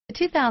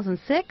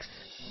2006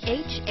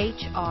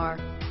 HHR.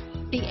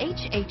 The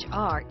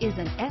HHR is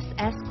an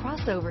SS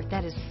crossover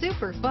that is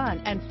super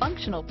fun and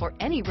functional for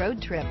any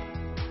road trip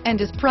and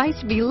is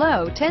priced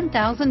below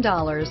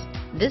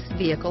 $10,000. This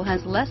vehicle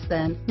has less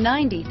than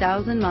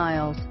 90,000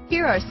 miles.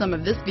 Here are some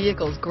of this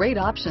vehicle's great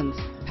options: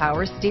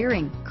 power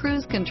steering,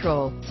 cruise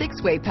control,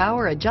 6-way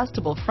power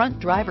adjustable front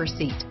driver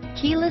seat,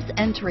 keyless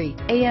entry,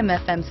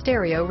 AM/FM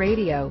stereo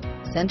radio,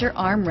 center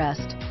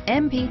armrest,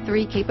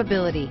 MP3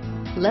 capability,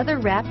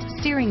 leather-wrapped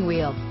steering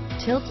wheel,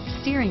 tilt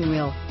steering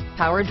wheel,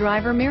 power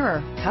driver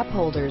mirror, cup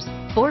holders,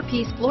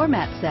 4-piece floor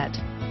mat set.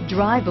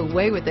 Drive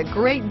away with a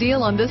great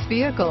deal on this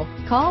vehicle.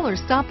 Call or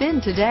stop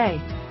in today.